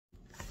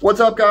What's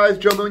up, guys?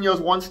 Joe Munoz,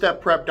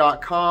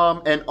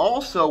 OneStepPrep.com, and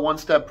also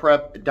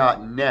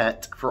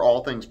OneStepPrep.net for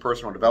all things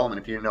personal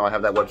development. If you didn't know, I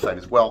have that website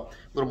as well, a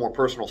little more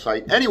personal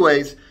site.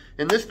 Anyways,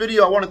 in this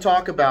video, I want to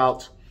talk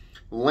about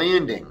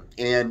landing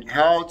and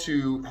how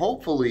to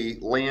hopefully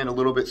land a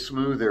little bit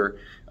smoother,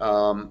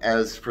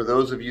 as for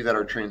those of you that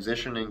are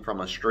transitioning from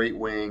a straight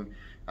wing,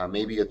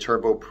 maybe a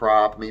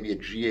turboprop, maybe a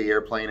GA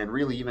airplane, and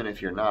really even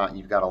if you're not,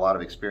 you've got a lot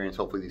of experience.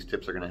 Hopefully these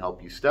tips are going to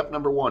help you. Step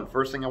number one,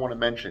 first thing I want to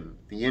mention,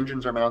 the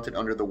engines are mounted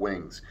under the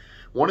wings.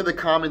 One of the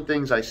common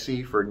things I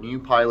see for new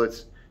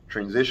pilots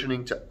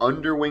transitioning to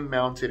underwing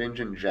mounted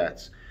engine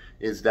jets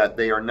is that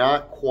they are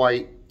not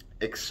quite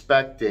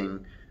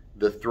expecting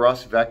the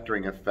thrust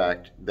vectoring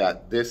effect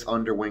that this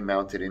underwing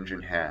mounted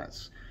engine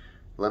has.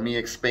 Let me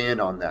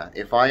expand on that.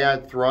 If I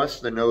add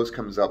thrust, the nose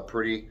comes up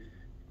pretty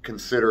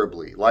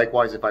considerably.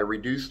 Likewise, if I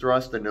reduce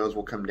thrust, the nose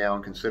will come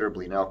down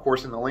considerably. Now, of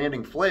course, in the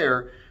landing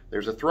flare,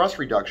 there's a thrust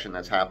reduction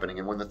that's happening,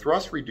 and when the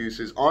thrust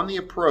reduces on the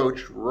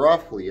approach,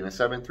 roughly in a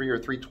 7.3 or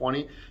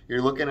 320,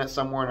 you're looking at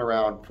somewhere in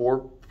around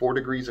 4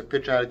 degrees of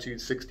pitch attitude,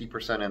 60%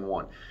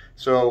 N1.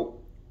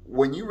 So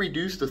when you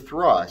reduce the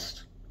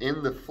thrust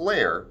in the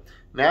flare,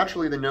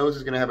 naturally the nose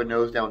is going to have a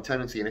nose down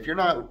tendency, and if you're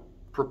not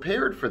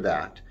prepared for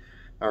that,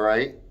 all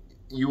right,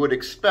 you would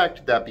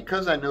expect that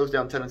because that nose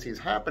down tendency is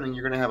happening,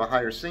 you're going to have a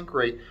higher sink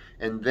rate,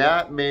 and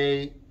that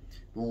may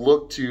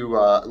look to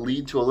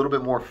lead to a little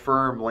bit more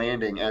firm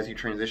landing as you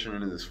transition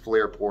into this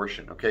flare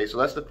portion. Okay, so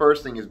that's the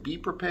first thing, is be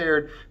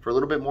prepared for a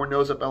little bit more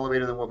nose up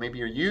elevator than what maybe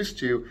you're used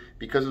to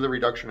because of the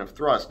reduction of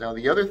thrust. Now,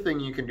 the other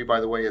thing you can do, by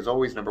the way, is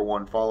always, number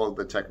one, follow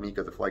the technique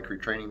of the flight crew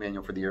training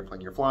manual for the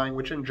airplane you're flying,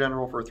 which in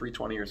general for a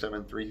 320 or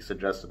 7.3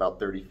 suggests about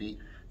 30 feet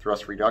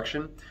thrust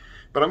reduction.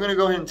 But I'm going to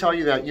go ahead and tell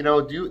you that, you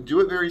know,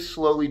 do it very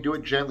slowly, do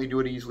it gently, do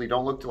it easily.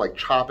 Don't look to like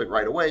chop it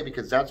right away,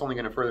 because that's only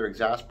going to further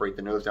exacerbate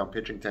the nose down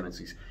pitching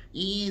tendencies.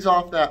 Ease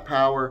off that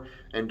power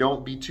and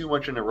don't be too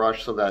much in a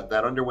rush, so that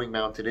that underwing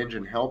mounted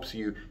engine helps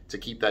you to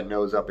keep that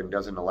nose up and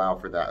doesn't allow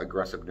for that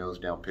aggressive nose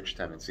down pitch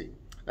tendency.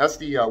 That's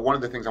the one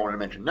of the things I want to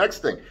mention.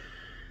 Next thing,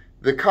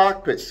 the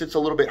cockpit sits a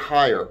little bit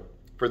higher.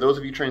 For those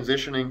of you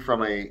transitioning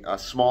from a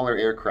smaller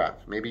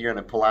aircraft, maybe you're in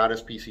a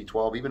Pilatus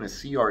PC-12, even a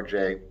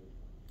CRJ,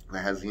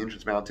 that has the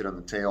engines mounted on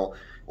the tail,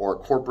 or a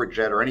corporate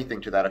jet or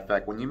anything to that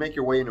effect, when you make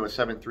your way into a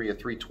 7.3, a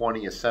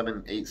 320, a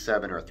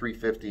 787, or a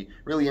 350,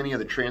 really any of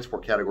the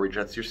transport category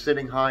jets, you're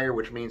sitting higher,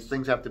 which means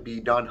things have to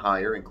be done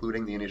higher,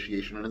 including the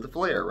initiation into the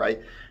flare,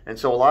 right? And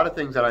so a lot of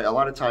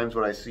times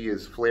what I see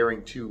is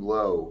flaring too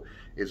low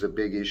is a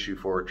big issue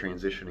for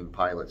transitioning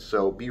pilots.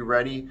 So be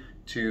ready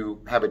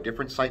to have a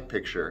different sight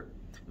picture,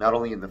 not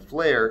only in the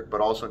flare,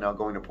 but also now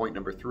going to point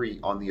number 3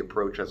 on the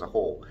approach as a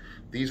whole.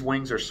 These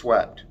wings are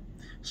swept.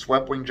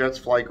 Swept wing jets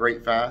fly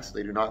great fast.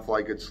 They do not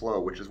fly good slow,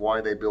 which is why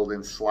they build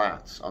in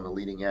slats on the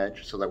leading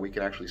edge so that we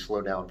can actually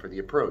slow down for the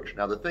approach.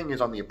 Now, the thing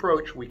is, on the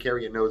approach, we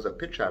carry a nose up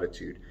pitch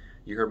attitude.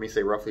 You heard me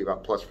say roughly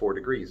about plus 4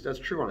 degrees. That's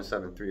true on a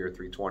 7.3 or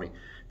 320.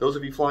 Those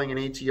of you flying an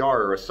ATR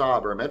or a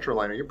Saab or a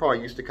Metroliner, you're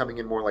probably used to coming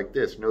in more like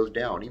this, nose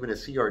down. Even a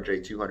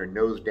CRJ 200,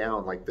 nose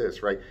down like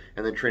this, right?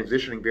 And then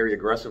transitioning very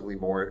aggressively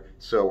more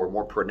so, or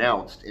more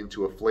pronounced,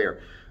 into a flare.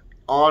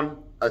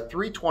 On a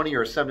 320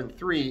 or a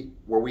 7.3,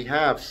 where we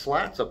have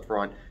slats up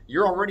front,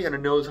 you're already on a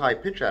nose-high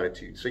pitch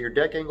attitude. So your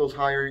deck angle's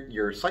higher,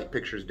 your sight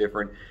picture's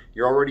different.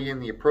 You're already in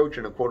the approach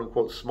in a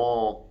quote-unquote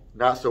small,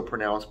 not so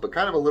pronounced, but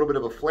kind of a little bit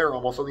of a flare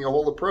almost on the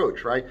whole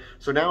approach, right?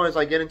 So now as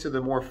I get into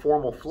the more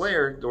formal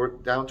flare, or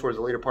down towards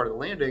the later part of the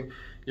landing,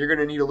 you're going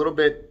to need a little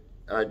bit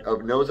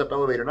of nose-up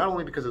elevator, not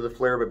only because of the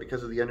flare, but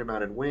because of the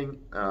undermounted wing,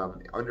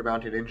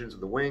 undermounted engines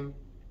of the wing,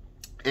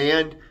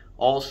 and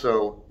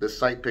also, the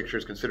sight picture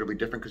is considerably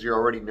different because you're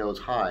already nose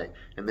high.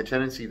 And the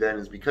tendency then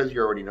is, because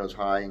you're already nose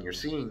high and you're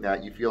seeing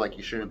that, you feel like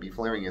you shouldn't be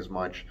flaring as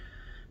much,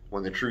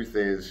 when the truth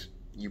is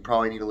you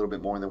probably need a little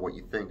bit more than what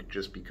you think,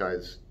 just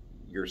because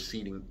your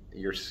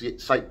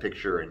sight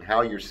picture and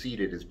how you're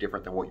seated is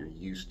different than what you're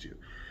used to.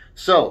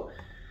 So,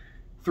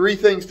 3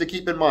 things to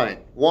keep in mind.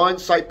 1,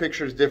 sight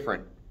picture is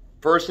different.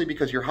 Firstly,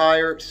 because you're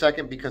higher.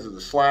 Second, because of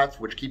the slats,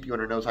 which keep you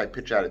in a nose-high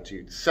pitch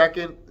attitude.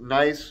 Second,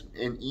 nice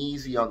and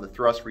easy on the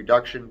thrust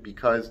reduction,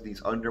 because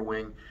these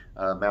underwing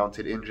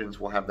mounted engines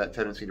will have that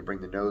tendency to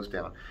bring the nose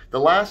down. The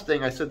last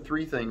thing, I said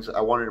 3 things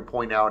I wanted to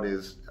point out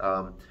is,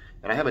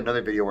 and I have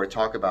another video where I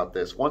talk about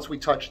this, once we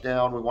touch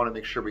down, we want to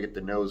make sure we get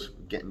the nose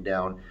getting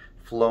down,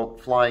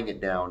 flying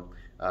it down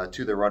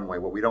to the runway.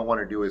 What we don't want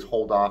to do is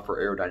hold off for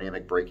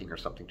aerodynamic braking or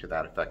something to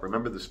that effect.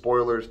 Remember, the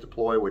spoilers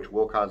deploy, which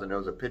will cause a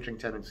nose up pitching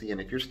tendency, and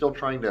if you're still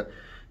trying to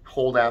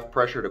hold aft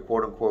pressure to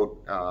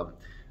quote-unquote,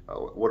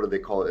 what do they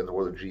call it in the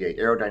world of GA?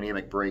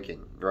 Aerodynamic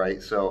braking,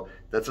 right? So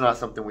that's not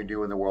something we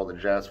do in the world of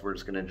jets. We're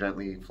just going to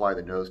gently fly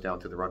the nose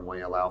down to the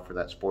runway, allow for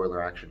that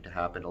spoiler action to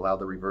happen, allow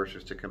the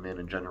reversers to come in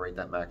and generate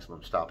that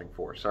maximum stopping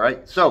force, all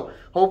right? So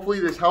hopefully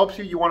this helps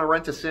you. You want to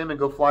rent a sim and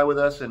go fly with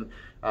us and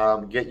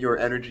get your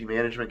energy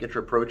management, get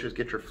your approaches,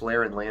 get your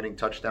flare and landing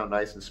touchdown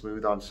nice and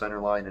smooth on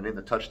center line and in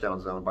the touchdown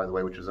zone, by the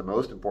way, which is the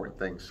most important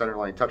thing, center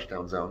line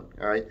touchdown zone,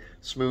 all right?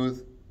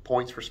 Smooth,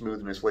 points for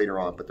smoothness later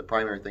on, but the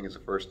primary thing is the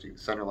first two,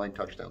 center line,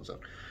 touchdown zone.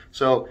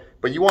 So,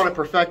 but you want to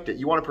perfect it.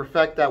 You want to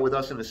perfect that with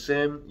us in a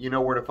sim. You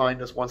know where to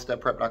find us,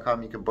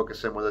 onestepprep.com. You can book a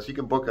sim with us. You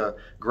can book a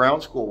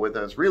ground school with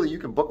us. Really, you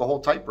can book a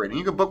whole type rating.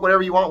 You can book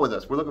whatever you want with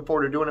us. We're looking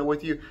forward to doing it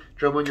with you.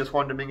 Joe Munoz,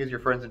 Juan Dominguez, your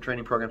friends in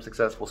training program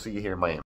success. We'll see you here in Miami.